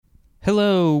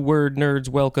Hello, word nerds.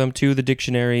 Welcome to the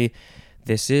dictionary.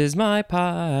 This is my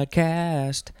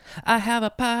podcast. I have a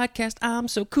podcast. I'm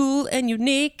so cool and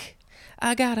unique.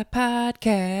 I got a podcast.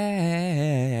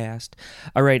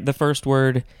 All right, the first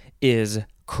word is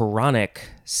chronic.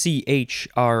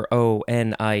 CHRONIC.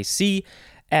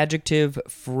 Adjective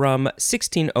from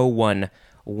 1601.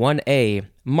 1A.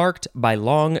 Marked by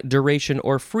long duration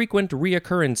or frequent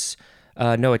reoccurrence.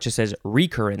 No, it just says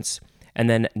recurrence. And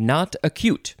then not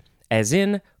acute, as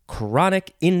in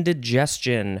chronic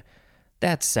indigestion.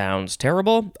 That sounds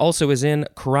terrible. Also as in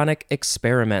chronic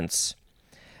experiments.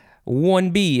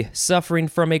 1B, suffering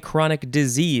from a chronic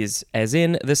disease, as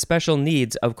in the special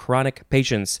needs of chronic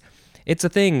patients. It's a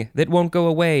thing that won't go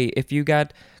away if you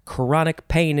got chronic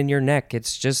pain in your neck.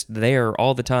 It's just there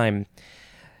all the time.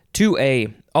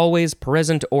 2A, always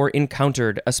present or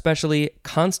encountered, especially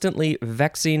constantly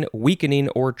vexing, weakening,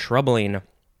 or troubling.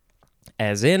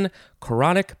 As in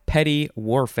chronic petty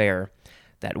warfare.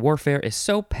 That warfare is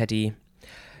so petty.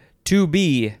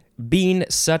 2B, being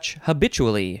such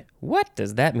habitually. What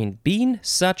does that mean? Being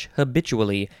such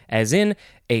habitually. As in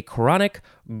a chronic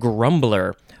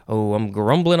grumbler. Oh, I'm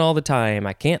grumbling all the time.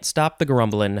 I can't stop the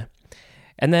grumbling.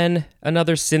 And then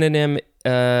another synonym,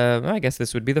 I guess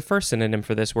this would be the first synonym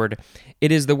for this word.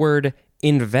 It is the word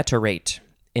inveterate.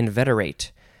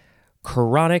 Inveterate.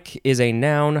 Chronic is a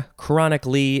noun.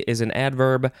 Chronically is an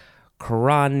adverb.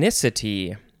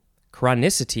 Chronicity.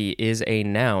 Chronicity is a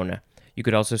noun. You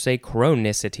could also say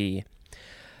chronicity.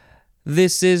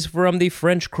 This is from the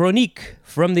French chronique,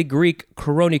 from the Greek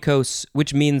chronikos,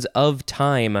 which means of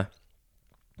time.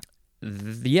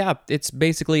 Yeah, it's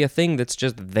basically a thing that's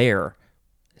just there.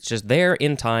 It's just there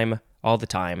in time, all the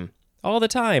time. All the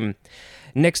time.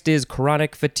 Next is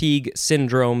chronic fatigue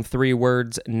syndrome, 3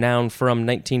 words, noun from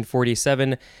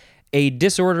 1947. A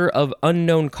disorder of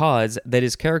unknown cause that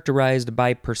is characterized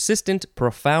by persistent,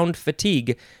 profound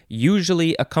fatigue,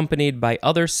 usually accompanied by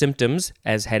other symptoms,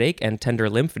 as headache and tender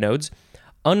lymph nodes,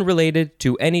 unrelated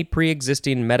to any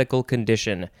pre-existing medical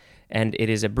condition, and it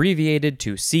is abbreviated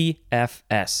to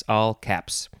CFS, all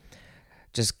caps.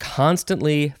 Just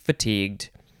constantly fatigued.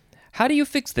 How do you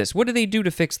fix this? What do they do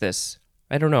to fix this?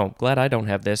 I don't know. Glad I don't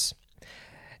have this.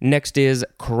 Next is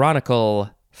chronicle,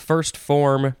 first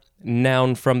form,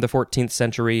 noun from the 14th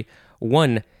century.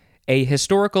 1. A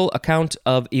historical account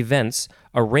of events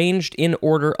arranged in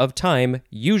order of time,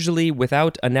 usually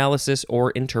without analysis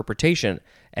or interpretation,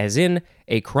 as in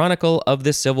a chronicle of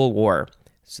the Civil War.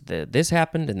 So this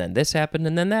happened, and then this happened,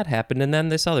 and then that happened, and then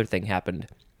this other thing happened.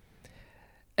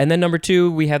 And then number 2,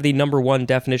 we have the number 1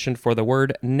 definition for the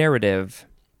word narrative.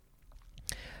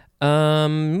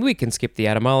 We can skip the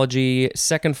etymology.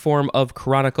 Second form of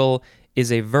chronicle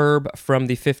is a verb from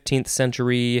the 15th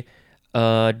century,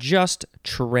 just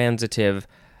transitive.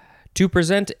 To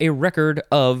present a record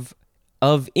of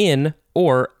in,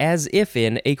 or as if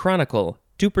in a chronicle.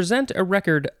 To present a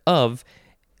record of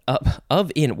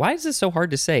in. Why is this so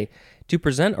hard to say? To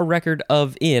present a record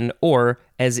of in, or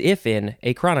as if in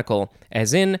a chronicle.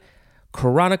 As in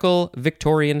Chronicle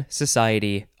Victorian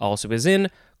Society. Also as in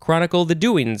chronicle the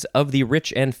doings of the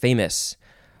rich and famous.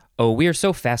 Oh, we are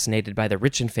so fascinated by the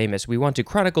rich and famous, we want to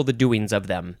chronicle the doings of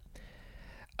them.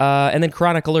 And then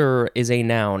chronicler is a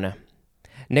noun.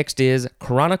 Next is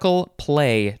chronicle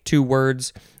play, 2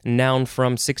 words, noun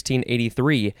from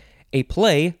 1683. A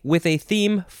play with a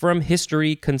theme from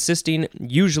history consisting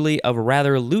usually of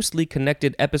rather loosely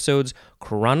connected episodes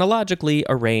chronologically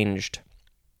arranged.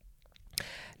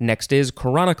 Next is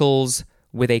chronicles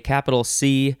with a capital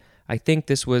C. I think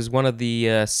this was one of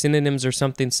the synonyms or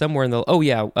something somewhere in the... Oh,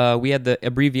 yeah, we had the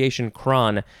abbreviation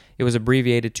chron. It was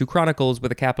abbreviated to chronicles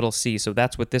with a capital C, so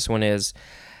that's what this one is.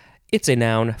 It's a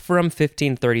noun from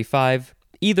 1535,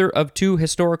 either of 2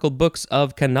 historical books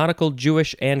of canonical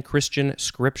Jewish and Christian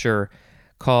scripture,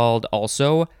 called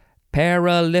also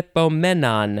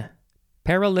Paralipomenon.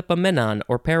 Paralipomenon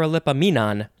or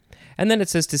Paralipomenon. And then it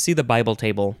says to see the Bible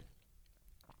table.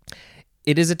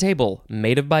 It is a table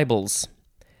made of Bibles.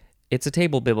 It's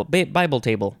a Bible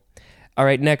table. All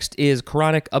right, next is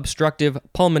chronic obstructive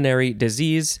pulmonary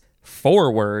disease.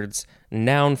 4 words.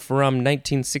 Noun from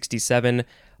 1967.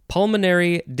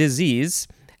 Pulmonary disease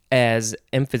as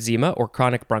emphysema or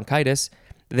chronic bronchitis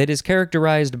that is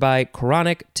characterized by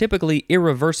chronic, typically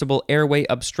irreversible airway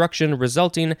obstruction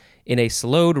resulting in a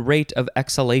slowed rate of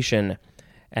exhalation.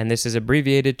 And this is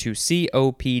abbreviated to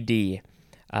COPD.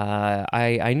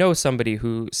 I know somebody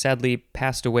who sadly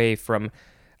passed away from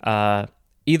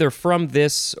either from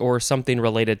this or something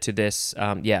related to this.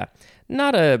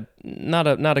 Not a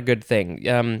good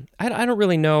thing. I don't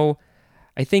really know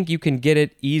I think you can get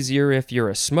it easier if you're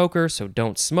a smoker, so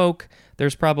don't smoke.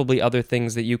 There's probably other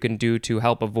things that you can do to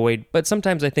help avoid, but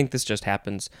sometimes I think this just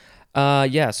happens.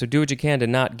 So do what you can to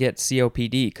not get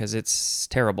COPD, because it's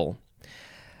terrible.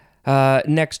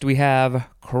 Next, we have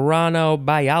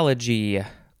chronobiology.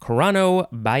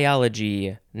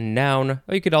 Chronobiology, noun.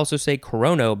 Or you could also say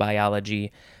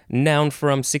chronobiology, noun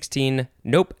from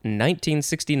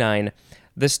 1969.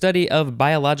 The study of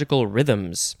biological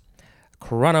rhythms.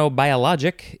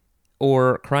 Chronobiologic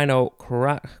or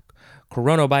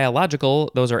chronobiological,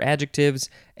 those are adjectives,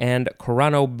 and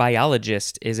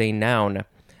chronobiologist is a noun.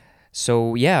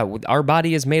 So yeah, our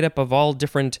body is made up of all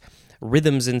different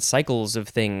rhythms and cycles of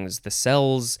things. The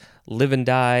cells live and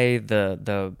die.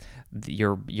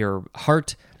 Your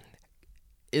heart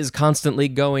is constantly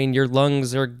going. Your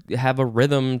lungs have a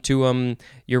rhythm to them.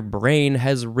 Your brain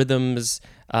has rhythms.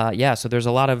 So there's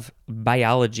a lot of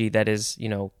biology that is,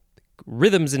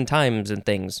 rhythms and times and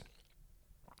things.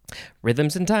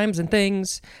 Rhythms and times and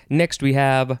things. Next we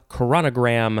have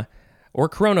chronogram or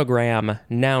chronogram,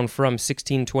 noun from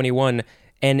 1621,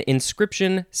 an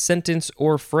inscription, sentence,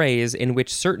 or phrase in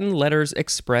which certain letters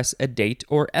express a date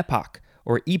or epoch.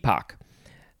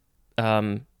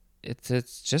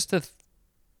 It's just the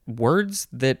words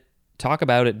that talk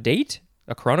about a date,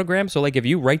 a chronogram. So like if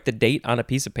you write the date on a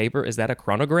piece of paper, is that a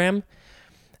chronogram?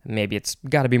 Maybe it's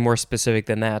got to be more specific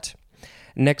than that.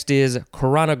 Next is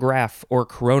chronograph or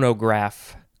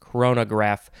chronograph.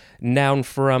 Chronograph, noun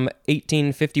from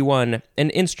 1851, an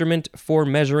instrument for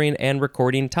measuring and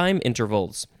recording time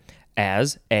intervals.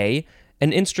 As A,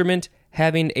 an instrument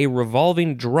having a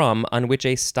revolving drum on which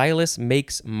a stylus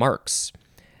makes marks.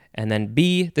 And then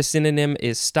B, the synonym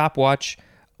is stopwatch,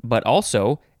 but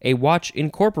also a watch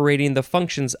incorporating the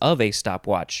functions of a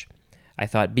stopwatch. I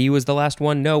thought B was the last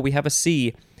one. No, we have a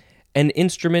C. An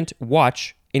instrument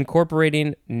watch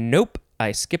incorporating, nope,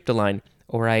 I skipped a line,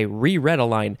 or I reread a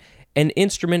line, an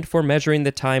instrument for measuring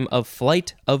the time of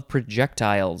flight of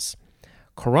projectiles.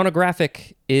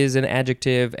 Chronographic is an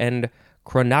adjective, and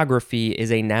chronography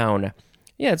is a noun.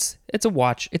 Yeah, it's a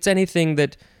watch. It's anything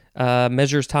that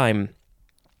measures time.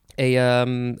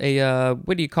 What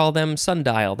do you call them?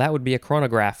 Sundial. That would be a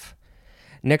chronograph.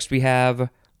 Next we have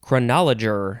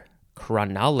chronologer.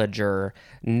 Chronologer,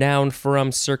 noun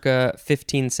from circa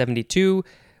 1572.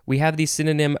 We have the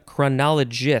synonym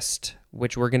chronologist,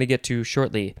 which we're going to get to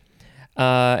shortly.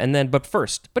 But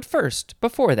first,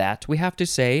 before that, we have to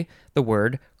say the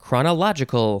word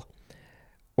chronological,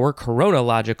 or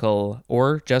chronological,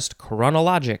 or just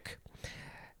chronologic.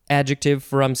 Adjective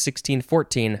from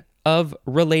 1614, of,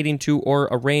 relating to, or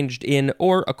arranged in,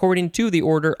 or according to the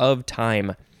order of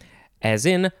time, as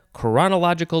in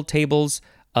chronological tables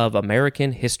of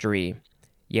American history.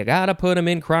 You gotta put them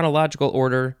in chronological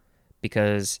order,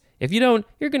 because if you don't,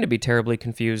 you're going to be terribly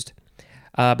confused.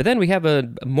 But then we have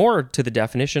more to the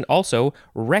definition, also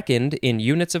reckoned in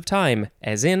units of time,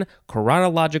 as in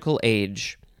chronological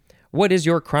age. What is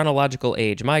your chronological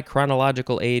age? My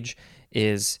chronological age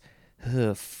is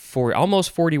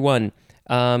almost 41,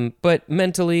 but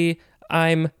mentally,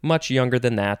 I'm much younger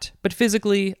than that. But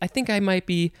physically, I think I might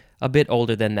be a bit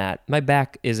older than that. My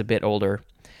back is a bit older.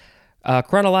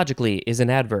 Chronologically is an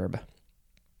adverb.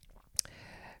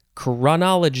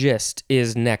 Chronologist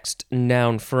is next,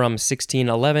 noun from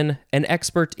 1611, an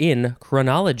expert in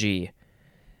chronology.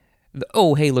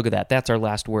 Oh, hey, look at that. That's our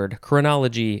last word.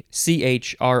 Chronology,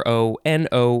 chronology.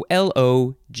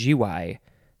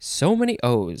 So many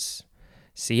O's.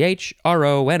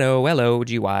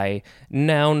 chronology,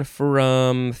 noun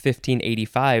from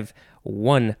 1585.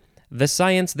 1. The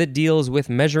science that deals with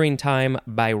measuring time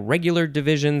by regular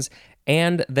divisions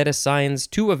and that assigns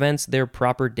to events their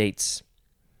proper dates.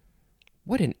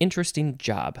 What an interesting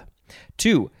job.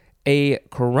 2. A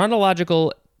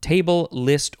chronological table,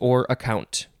 list, or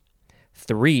account.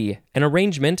 3. An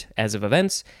arrangement, as of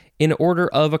events, in order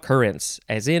of occurrence,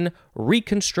 as in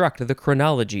reconstruct the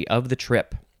chronology of the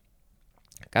trip.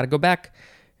 Got to go back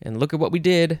and look at what we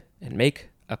did and make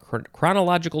a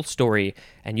chronological story,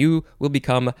 and you will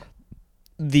become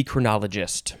the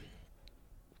chronologist.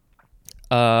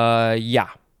 I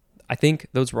think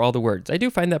those were all the words. I do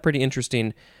find that pretty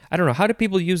interesting. I don't know, how do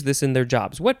people use this in their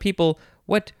jobs? What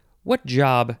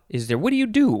job is there? What do you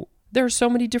do? There are so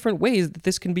many different ways that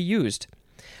this can be used.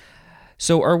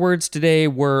 So our words today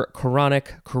were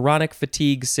chronic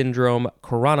fatigue syndrome,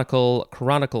 chronicle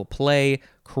play,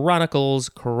 chronicles,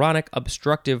 chronic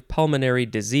obstructive pulmonary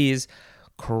disease,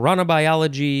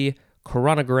 chronobiology,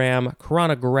 chronogram,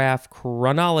 chronograph,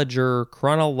 chronologer,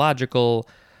 chronological,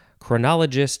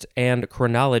 chronologist, and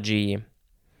chronology.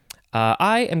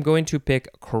 I am going to pick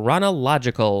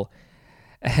chronological,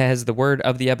 as the word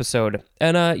of the episode.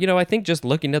 And, I think just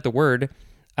looking at the word,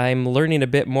 I'm learning a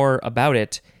bit more about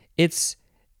it. It's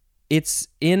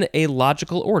in a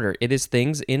logical order. It is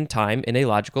things in time in a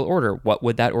logical order. What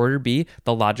would that order be?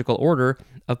 The logical order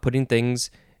of putting things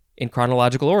in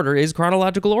chronological order is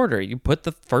chronological order. You put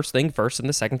the first thing first and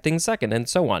the second thing second, and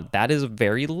so on. That is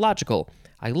very logical.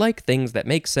 I like things that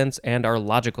make sense and are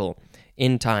logical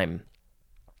in time.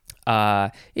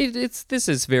 This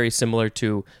is very similar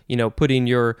to, putting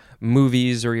your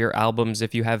movies or your albums,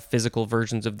 if you have physical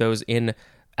versions of those, in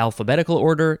alphabetical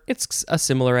order. It's a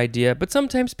similar idea, but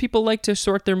sometimes people like to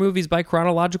sort their movies by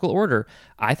chronological order.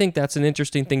 I think that's an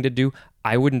interesting thing to do.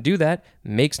 I wouldn't do that.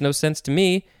 Makes no sense to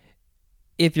me.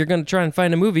 If you're going to try and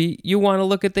find a movie, you want to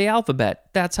look at the alphabet.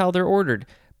 That's how they're ordered.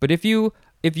 But if you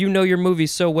know your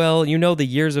movies so well, you know the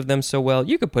years of them so well,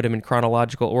 you could put them in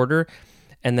chronological order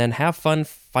and then have fun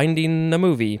finding a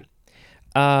movie.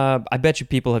 I bet you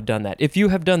people have done that. If you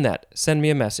have done that, send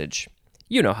me a message.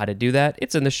 You know how to do that.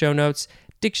 It's in the show notes,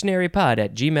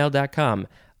 dictionarypod@gmail.com,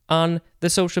 on the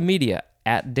social media,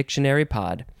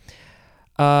 @dictionarypod.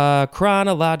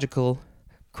 Chronological,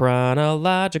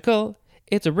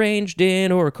 it's arranged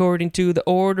in or according to the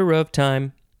order of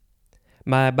time.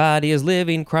 My body is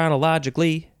living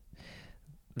chronologically.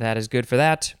 That is good for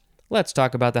that. Let's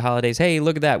talk about the holidays. Hey,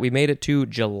 look at that. We made it to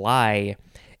July.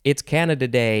 It's Canada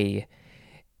Day.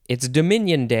 It's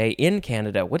Dominion Day in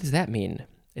Canada. What does that mean?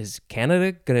 Is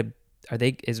Canada gonna... Are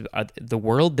the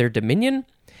world their dominion?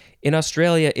 In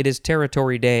Australia, it is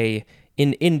Territory Day.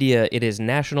 In India, it is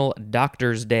National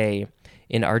Doctors Day.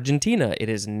 In Argentina, it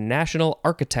is National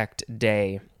Architect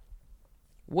Day.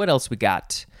 What else we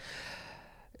got?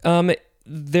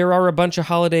 There are a bunch of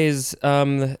holidays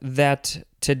that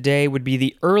today would be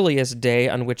the earliest day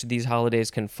on which these holidays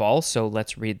can fall, so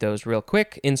let's read those real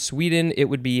quick. In Sweden, it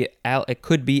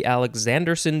could be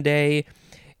Alexanderson Day.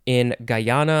 In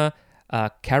Guyana,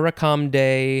 Caracom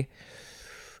Day.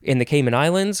 In the Cayman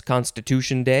Islands,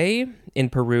 Constitution Day. In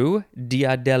Peru,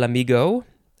 Dia del Amigo.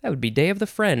 That would be Day of the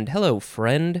Friend. Hello,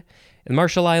 friend. In the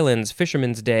Marshall Islands,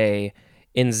 Fisherman's Day.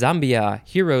 In Zambia,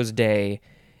 Heroes Day.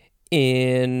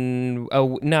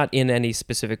 Not in any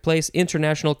specific place,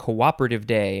 International Cooperative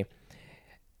Day.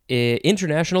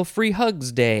 International Free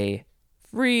Hugs Day.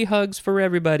 Free hugs for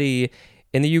everybody.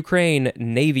 In the Ukraine,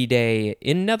 Navy Day.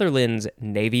 In Netherlands,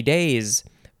 Navy Days,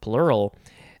 plural.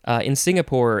 In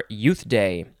Singapore, Youth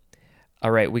Day.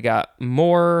 All right, we got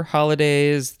more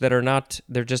holidays that are not,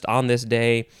 they're just on this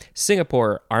day.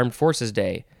 Singapore, Armed Forces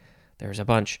Day. There's a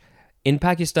bunch. In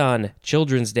Pakistan,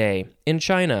 Children's Day. In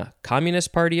China,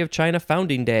 Communist Party of China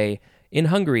Founding Day. In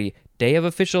Hungary, Day of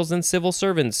Officials and Civil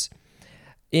Servants.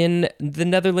 In the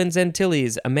Netherlands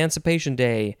Antilles, Emancipation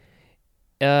Day.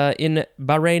 In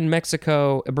Bahrain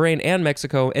and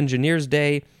Mexico, Engineers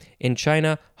Day. In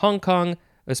China, Hong Kong,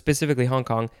 specifically Hong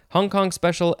Kong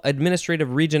Special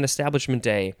Administrative Region Establishment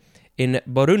Day. In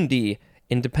Burundi,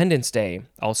 Independence Day.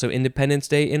 Also Independence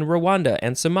Day in Rwanda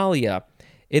and Somalia.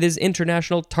 It is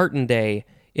International Tartan Day.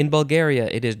 In Bulgaria,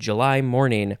 it is July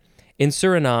morning. In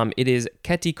Suriname, it is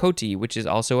Ketikoti, which is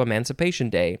also Emancipation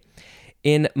Day.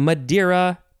 In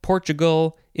Madeira,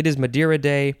 Portugal, it is Madeira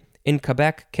Day. In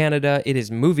Quebec, Canada, it is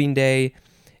Moving Day.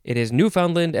 It is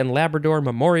Newfoundland and Labrador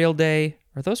Memorial Day.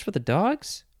 Are those for the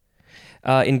dogs?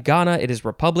 In Ghana, it is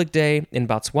Republic Day. In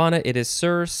Botswana, it is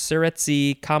Sir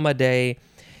Seretse Khama Day.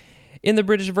 In the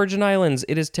British Virgin Islands,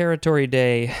 it is Territory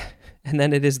Day. And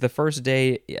then it is the first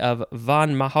day of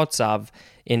Van Mahotsav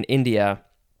in India.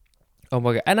 Oh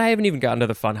my God. And I haven't even gotten to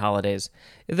the fun holidays.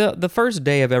 The first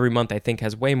day of every month, I think,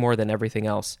 has way more than everything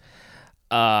else.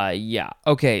 Yeah.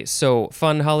 Okay, so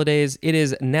fun holidays. It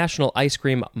is National Ice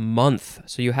Cream Month.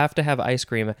 So you have to have ice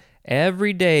cream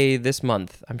every day this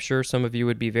month. I'm sure some of you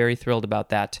would be very thrilled about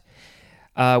that.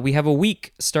 We have a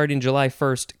week starting July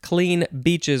 1st, Clean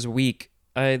Beaches Week.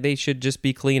 They should just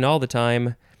be clean all the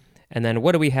time. And then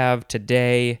what do we have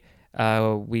today?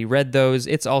 We read those.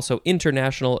 It's also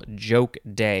International Joke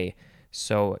Day.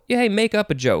 So, hey, make up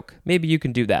a joke. Maybe you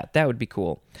can do that. That would be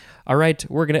cool. All right,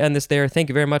 we're going to end this there. Thank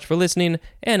you very much for listening.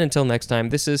 And until next time,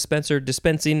 this is Spencer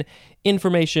dispensing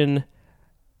information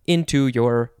into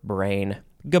your brain.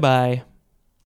 Goodbye.